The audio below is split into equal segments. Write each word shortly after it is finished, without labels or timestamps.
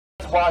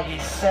why he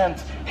sent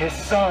his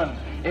son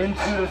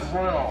into this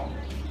world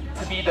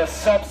to be the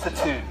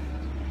substitute,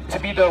 to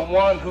be the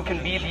one who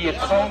can be the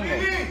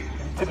atonement,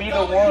 to be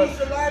the one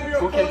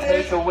who can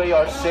take away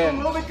our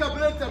sins. We're here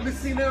to preach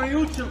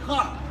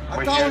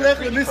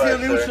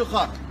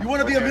Christ, You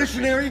want to be a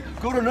missionary?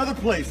 Go to another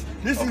place.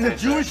 This is a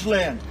Jewish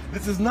land.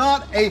 This is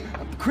not a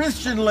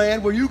Christian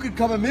land where you can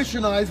come and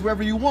missionize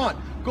wherever you want.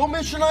 Go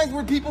missionize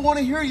where people want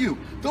to hear you.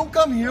 Don't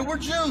come here. We're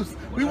Jews.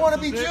 We want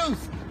to be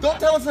Jews. Don't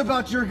tell us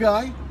about your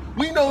guy.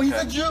 We know he's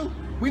a Jew.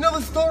 We know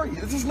the story.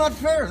 This is not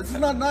fair. This is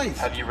not nice.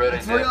 Have you read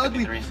Isaiah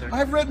 53, sir?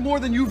 I've read more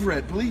than you've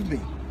read, believe me.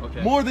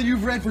 Okay. More than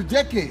you've read for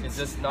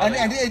decades.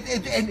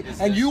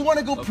 And you want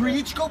to go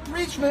preach? Go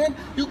preach, man.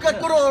 You got to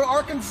go to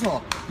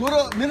Arkansas, go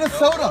to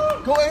Minnesota,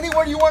 go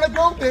anywhere you want to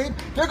go, babe.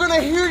 They're going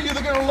to hear you.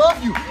 They're going to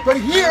love you. But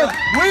here,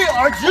 we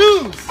are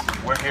Jews.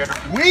 We're here to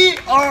preach. We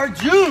are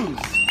Jews.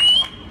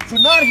 So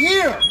not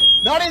here.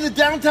 Not in the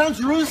downtown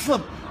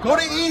Jerusalem. Go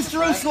to East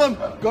Jerusalem.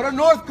 Go to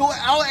North. Go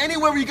out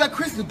anywhere where you got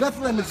Christians.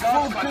 Bethlehem is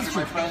full of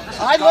Christians.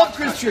 I love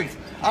Christians.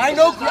 I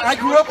know, I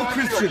grew up with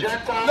Christians.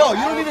 No,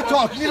 you don't need to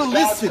talk. You need to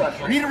listen.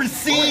 You need to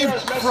receive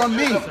from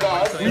me.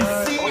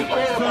 Receive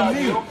from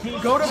me.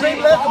 Go to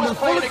Bethlehem. They're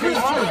full of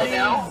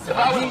Christians. If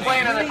I was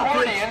playing an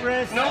accordion,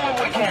 no one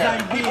would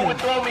care. People would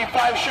throw me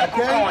 5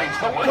 shekel coins.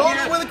 Go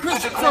to where the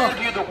Christians are.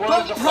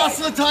 Don't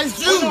proselytize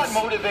Jews.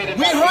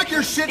 We heard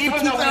your shit for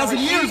 2,000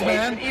 years,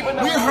 man.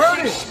 We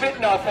heard it.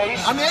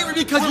 I'm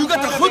angry because you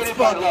got the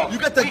chutzpah, you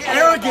got the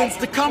arrogance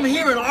to come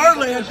here in our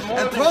land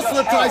and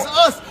proselytize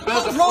us.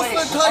 Don't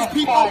proselytize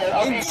people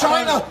in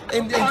China,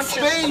 in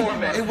Spain,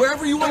 and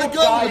wherever you want to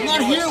go. But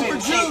not here, we're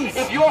Jews.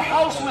 If your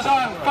house was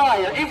on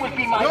fire, it would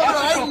be my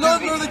I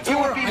know the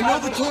Torah. I know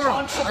the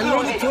Torah. I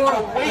know the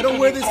Torah. I don't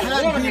wear this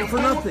hat and beard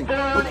for nothing.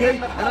 Okay?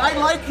 And I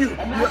like you.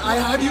 I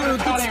have you in a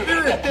good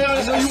spirit.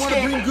 I know you want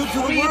to bring good to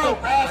the world.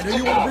 I know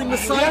you want to bring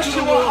Messiah to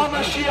the world.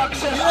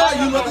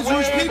 Yeah, you love the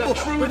Jewish people.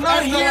 But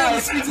not here in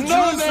the streets of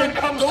Jerusalem.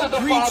 Don't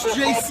preach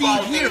JC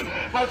here.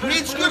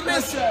 Preach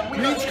goodness.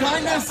 Preach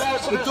kindness.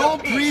 But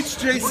don't preach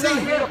JC.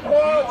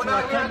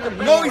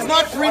 No, he's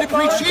not free to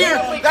preach here.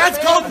 That's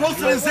called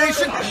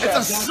proselytization. It's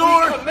a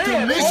sword to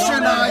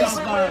missionize.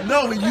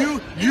 No,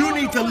 you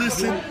need to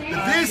listen.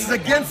 This is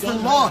against the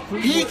law.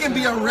 He can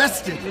be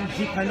arrested.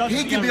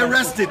 He can be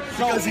arrested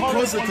because he's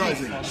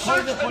proselytizing.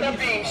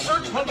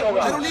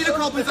 I don't need to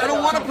call police. I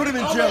don't want to put him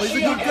in jail. He's a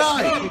good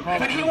guy.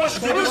 But he wants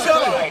to do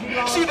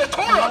something. See, the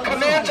Torah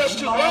commands us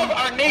to love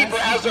our neighbor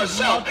as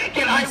ourselves.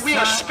 We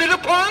are spit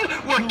upon,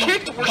 we're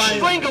kicked, we're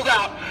strangled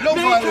out. No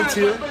violence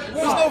here. There's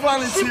no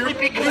violence here.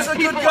 He's a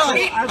good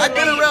guy. I've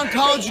been around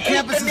college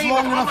campuses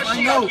long enough.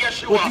 I know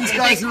what these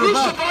guys are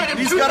about.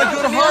 He's got a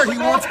good heart. He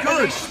wants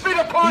good.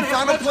 He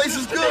found a place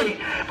is good.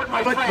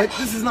 But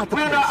this is not the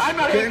place. I'm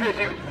not angry at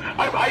you.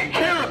 I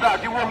care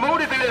about you. We're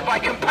motivated by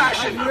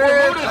compassion.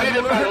 We're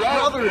motivated by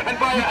love and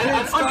by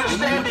an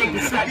understanding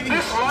that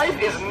this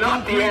life is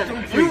not the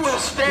end. You will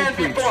stand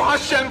before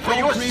Hashem for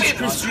your sins. Preach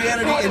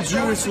Christianity in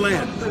Jewish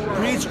land.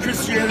 Preach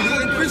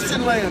Christianity in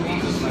Christian land.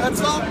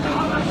 That's all.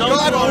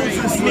 God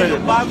owns this land.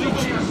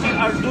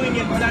 Are doing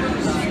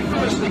exactly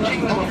the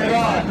kingdom of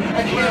God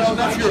and His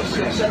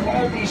righteousness, and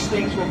all these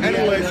things will be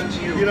anyways, added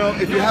unto you. You know,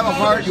 if you have a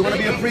heart, you want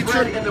to be a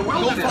preacher,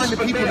 go find the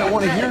people that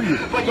want to hear you.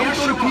 Don't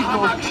go to people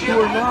who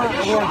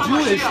are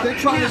Jewish. They're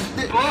trying to.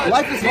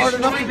 Life is hard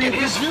enough to be a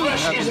good Jew.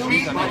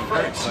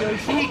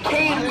 He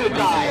came to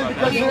die.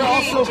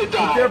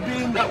 Because they're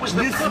being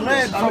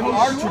misled from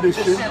our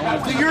tradition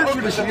to your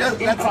tradition. Yes,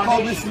 that's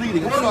called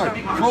misleading. I'm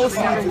sorry.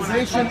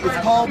 Proselytization is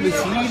called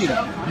misleading.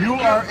 You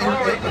are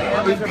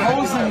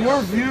imposing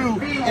your view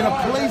in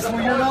a place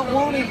where you're not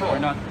wanted. We're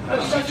not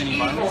using any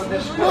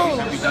violence.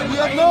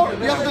 No,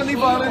 you haven't done any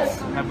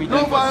violence.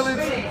 No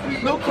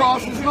violence, no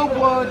crosses, no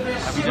blood,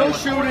 no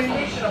shooting.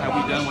 Have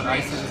we done what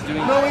ISIS is doing?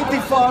 No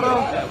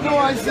intifada, no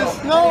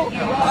ISIS. No,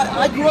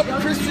 I grew up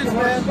with Christians,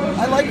 man.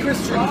 I like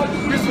Christians.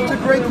 Christians are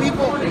great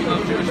people.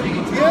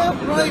 Yeah,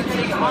 right.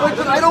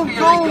 But I don't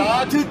go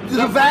to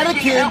the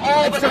Vatican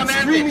and start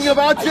screaming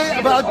about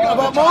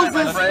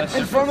Moses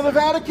in front of the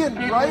Vatican,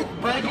 right?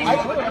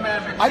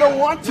 I don't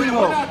want to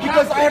know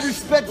because I have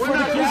respect for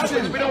the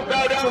Christian.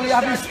 So you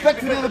have respect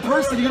for the other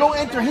person. You don't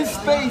enter his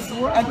space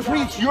and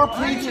preach your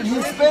preach in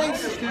his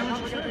space,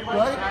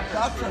 right?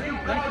 Gotcha.